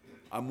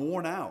 I'm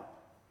worn out.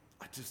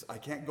 I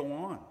can't go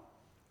on.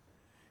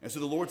 And so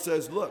the Lord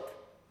says, look,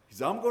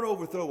 I'm going to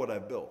overthrow what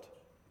I've built.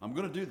 I'm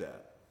going to do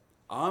that.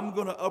 I'm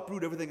going to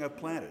uproot everything I've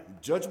planted.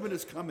 Judgment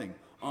is coming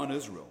on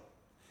Israel.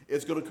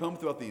 It's going to come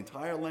throughout the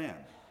entire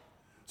land.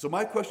 So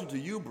my question to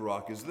you,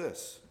 Baruch, is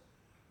this.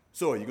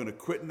 So are you going to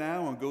quit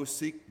now and go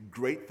seek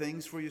great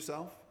things for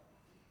yourself?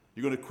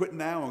 You're going to quit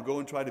now and go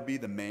and try to be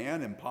the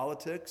man in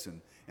politics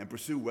and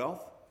pursue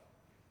wealth?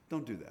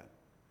 Don't do that.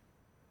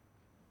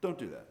 Don't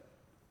do that.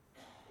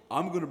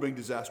 I'm going to bring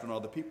disaster on all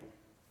the people.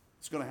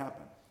 It's going to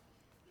happen.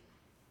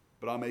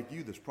 But I'll make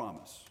you this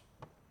promise.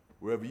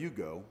 Wherever you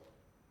go,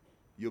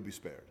 you'll be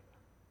spared.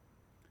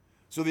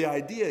 So the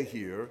idea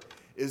here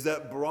is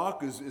that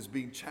Baruch is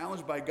being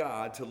challenged by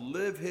God to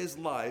live his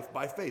life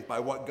by faith, by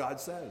what God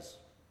says.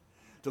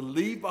 To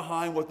leave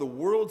behind what the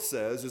world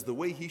says is the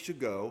way he should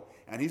go,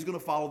 and he's going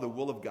to follow the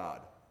will of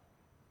God.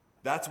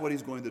 That's what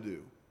he's going to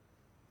do.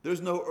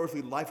 There's no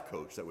earthly life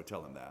coach that would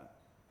tell him that.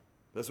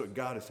 That's what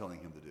God is telling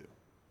him to do.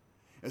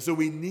 And so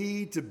we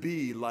need to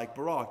be like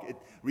Baruch.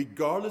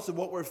 Regardless of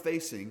what we're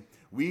facing,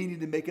 we need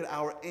to make it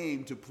our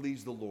aim to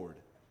please the Lord.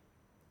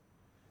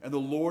 And the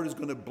Lord is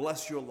going to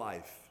bless your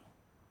life.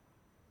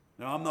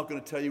 Now, I'm not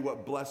going to tell you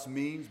what bless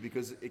means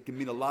because it can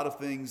mean a lot of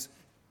things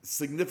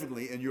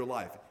significantly in your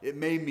life. It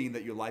may mean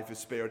that your life is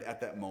spared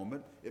at that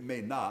moment. It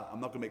may not. I'm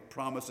not going to make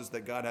promises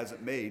that God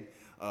hasn't made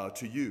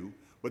to you.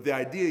 But the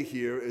idea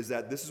here is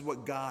that this is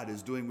what God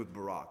is doing with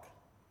Baruch.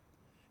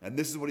 And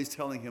this is what he's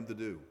telling him to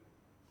do.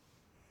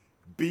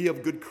 Be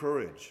of good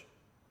courage.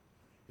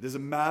 It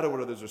doesn't matter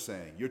what others are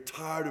saying. You're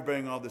tired of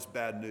bearing all this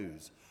bad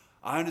news.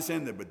 I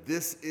understand that, but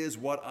this is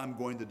what I'm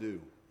going to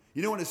do.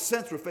 You know, in a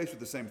sense, we're faced with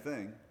the same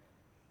thing.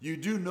 You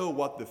do know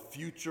what the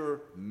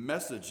future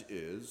message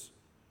is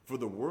for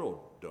the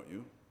world, don't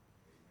you?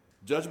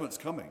 Judgment's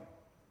coming.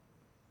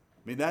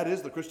 I mean, that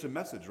is the Christian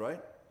message,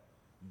 right?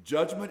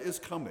 Judgment is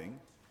coming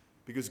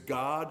because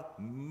God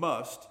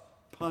must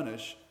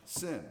punish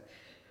sin.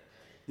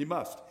 He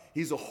must.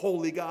 He's a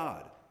holy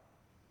God.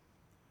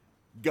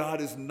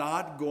 God is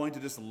not going to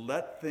just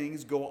let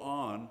things go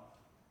on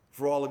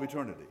for all of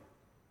eternity.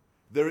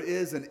 There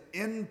is an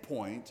end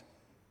point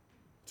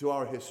to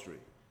our history.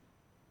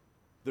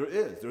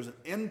 There's an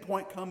end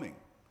point coming.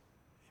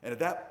 And at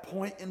that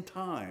point in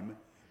time,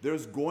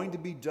 there's going to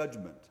be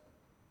judgment.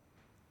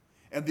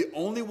 And the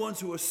only ones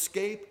who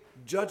escape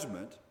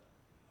judgment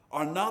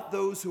are not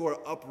those who are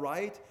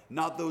upright,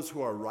 not those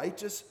who are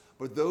righteous,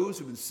 but those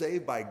who have been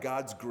saved by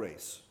God's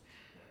grace.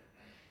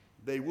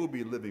 They will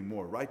be living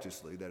more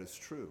righteously, that is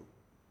true.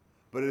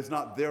 But it is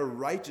not their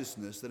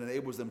righteousness that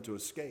enables them to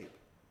escape.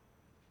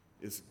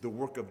 It's the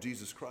work of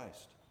Jesus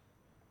Christ.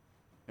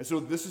 And so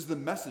this is the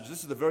message.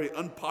 This is the very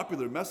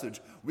unpopular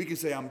message. We can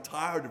say, I'm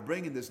tired of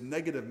bringing this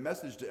negative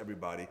message to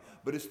everybody,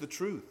 but it's the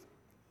truth.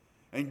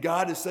 And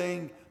God is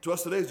saying to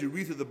us today, as you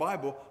read through the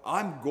Bible,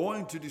 I'm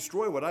going to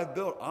destroy what I've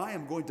built. I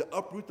am going to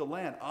uproot the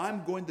land.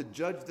 I'm going to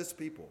judge this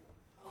people.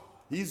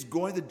 He's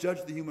going to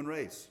judge the human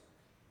race.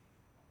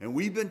 And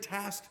we've been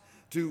tasked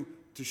to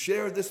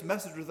share this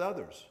message with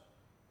others.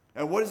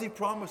 And what has he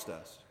promised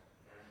us?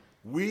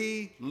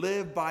 We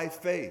live by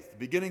faith,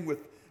 beginning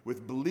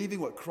with believing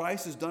what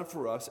Christ has done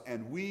for us,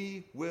 and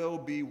we will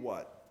be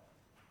what?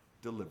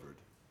 Delivered.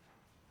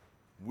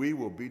 We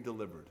will be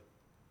delivered.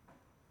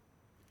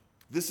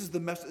 This is the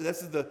message.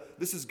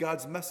 This is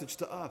God's message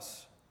to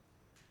us.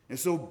 And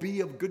so be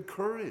of good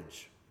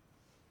courage.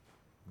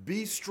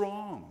 Be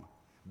strong.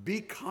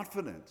 Be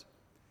confident.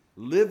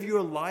 Live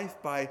your life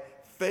by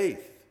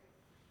faith.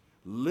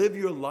 Live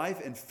your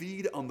life and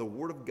feed on the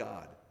Word of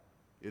God.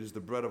 It is the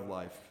bread of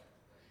life.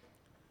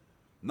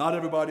 Not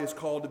everybody is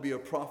called to be a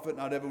prophet.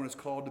 Not everyone is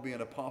called to be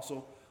an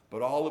apostle.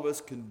 But all of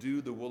us can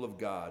do the will of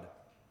God.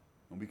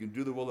 And we can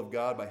do the will of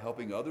God by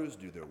helping others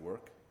do their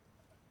work.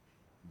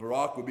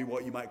 Barak would be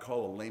what you might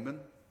call a layman,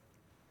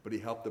 but he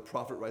helped the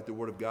prophet write the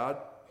word of God.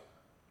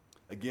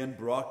 Again,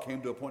 Barak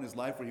came to a point in his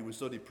life where he was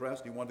so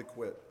depressed he wanted to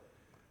quit.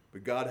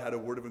 But God had a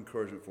word of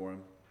encouragement for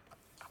him.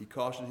 He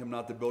cautioned him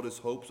not to build his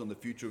hopes on the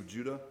future of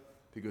Judah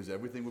because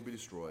everything would be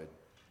destroyed.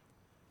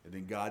 And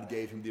then God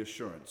gave him the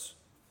assurance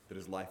that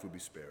his life would be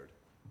spared.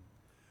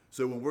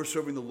 So when we're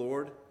serving the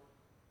Lord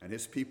and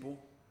his people,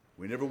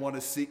 we never want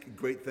to seek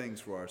great things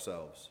for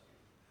ourselves.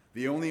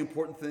 The only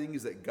important thing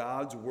is that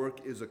God's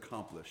work is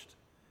accomplished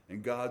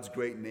and God's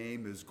great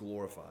name is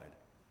glorified.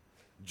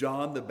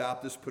 John the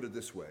Baptist put it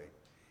this way: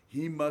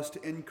 he must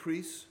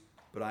increase,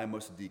 but I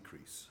must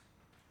decrease.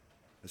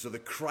 And so the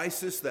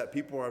crisis that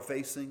people are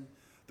facing,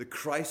 the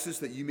crisis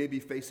that you may be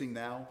facing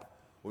now,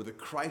 or the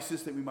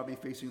crisis that we might be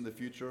facing in the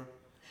future,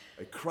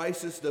 a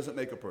crisis doesn't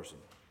make a person.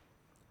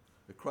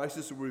 The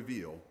crisis will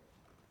reveal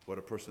what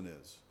a person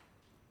is.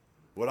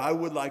 What I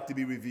would like to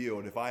be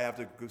revealed if I have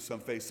to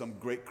face some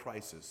great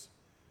crisis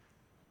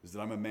is that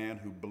I'm a man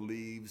who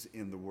believes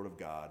in the Word of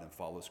God and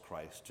follows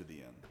Christ to the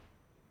end.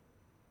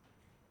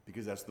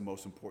 Because that's the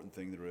most important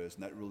thing there is,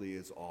 and that really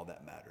is all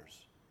that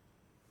matters.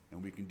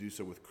 And we can do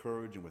so with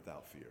courage and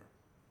without fear.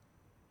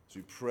 So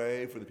we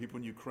pray for the people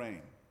in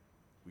Ukraine.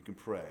 We can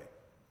pray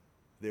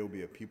they will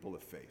be a people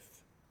of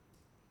faith.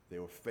 They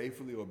will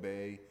faithfully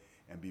obey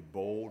and be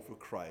bold for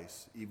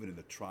Christ, even in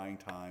the trying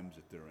times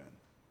that they're in.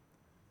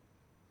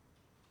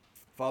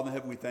 Father in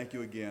heaven, we thank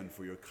you again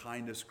for your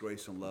kindness,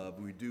 grace, and love.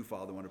 And we do,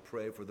 Father, want to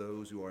pray for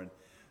those who are in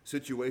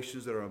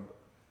situations that are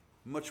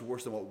much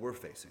worse than what we're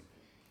facing.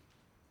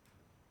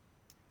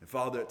 And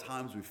Father, at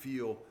times we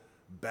feel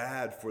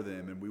bad for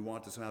them and we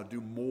want to somehow do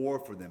more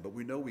for them, but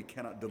we know we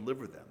cannot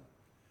deliver them.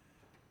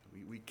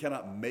 We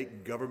cannot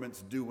make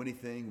governments do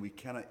anything. We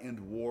cannot end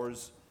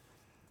wars.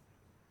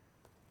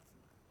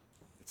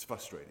 It's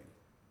frustrating.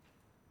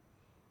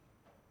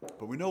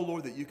 But we know,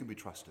 Lord, that you can be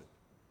trusted.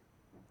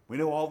 We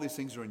know all these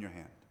things are in your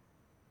hand.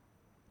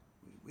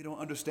 We don't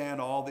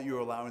understand all that you're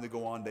allowing to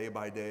go on day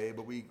by day,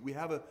 but we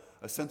have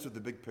a sense of the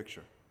big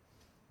picture.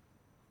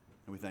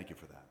 And we thank you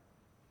for that.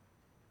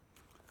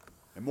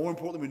 And more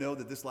importantly, we know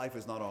that this life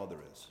is not all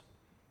there is.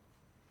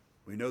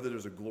 We know that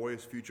there's a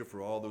glorious future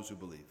for all those who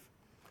believe.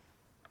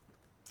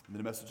 And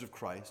the message of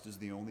Christ is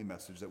the only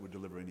message that would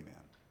deliver any man.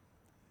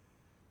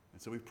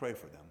 And so we pray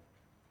for them.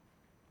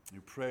 We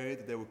pray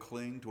that they will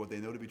cling to what they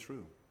know to be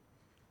true.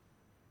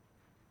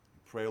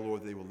 Pray,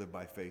 Lord, that they will live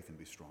by faith and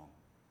be strong.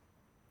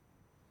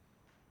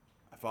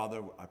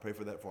 Father, I pray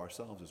for that for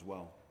ourselves as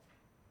well.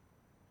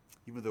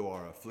 Even though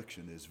our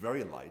affliction is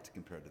very light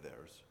compared to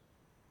theirs,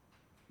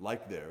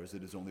 like theirs,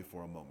 it is only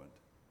for a moment.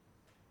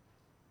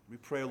 We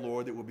pray,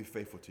 Lord, that we'll be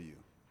faithful to you.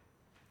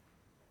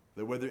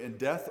 That whether in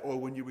death or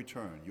when you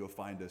return, you'll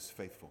find us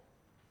faithful.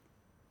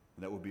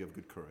 And that will be of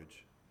good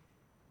courage.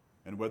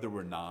 And whether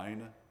we're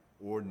 9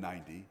 or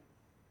 90,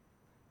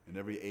 and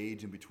every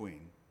age in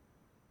between,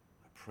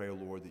 pray,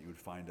 Lord, that you would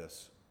find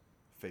us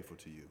faithful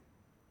to you.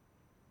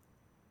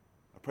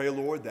 I pray,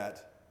 Lord,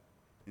 that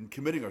in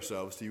committing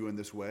ourselves to you in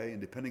this way and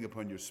depending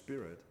upon your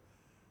Spirit,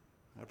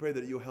 I pray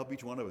that you'll help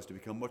each one of us to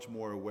become much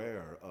more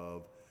aware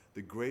of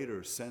the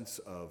greater sense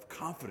of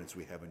confidence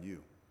we have in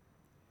you.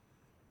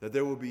 That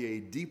there will be a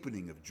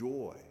deepening of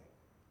joy,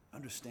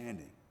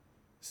 understanding,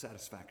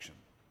 satisfaction.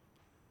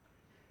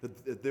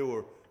 That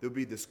there'll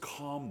be this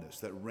calmness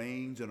that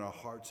reigns in our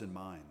hearts and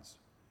minds,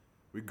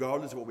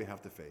 regardless of what we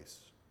have to face.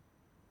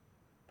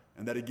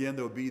 And that again,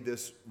 there will be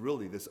this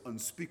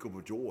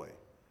unspeakable joy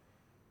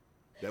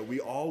that we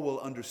all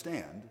will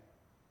understand,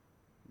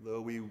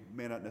 though we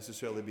may not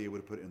necessarily be able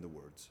to put it into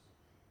words.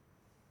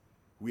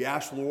 We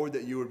ask, Lord,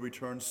 that you would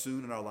return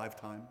soon in our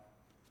lifetime.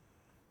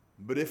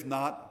 But if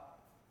not,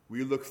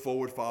 we look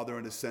forward, Father,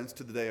 in a sense,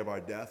 to the day of our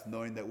death,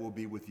 knowing that we'll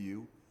be with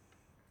you.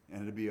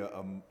 And it'll be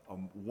a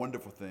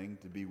wonderful thing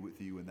to be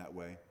with you in that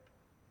way.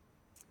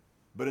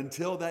 But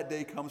until that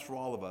day comes for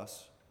all of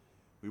us,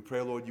 we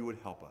pray, Lord, you would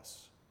help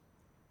us.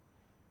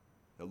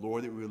 That,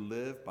 Lord, that we would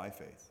live by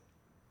faith,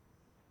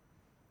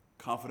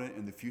 confident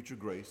in the future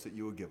grace that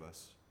you will give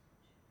us,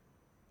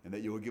 and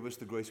that you will give us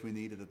the grace we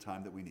need at the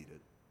time that we need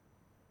it,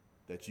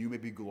 that you may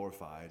be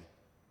glorified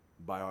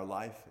by our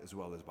life as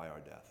well as by our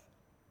death.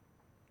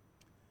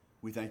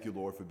 We thank you,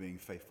 Lord, for being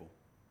faithful,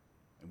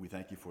 and we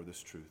thank you for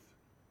this truth.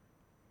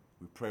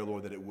 We pray,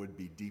 Lord, that it would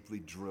be deeply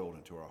drilled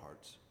into our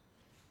hearts.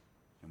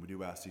 And we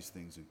do ask these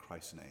things in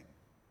Christ's name.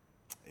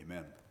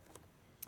 Amen.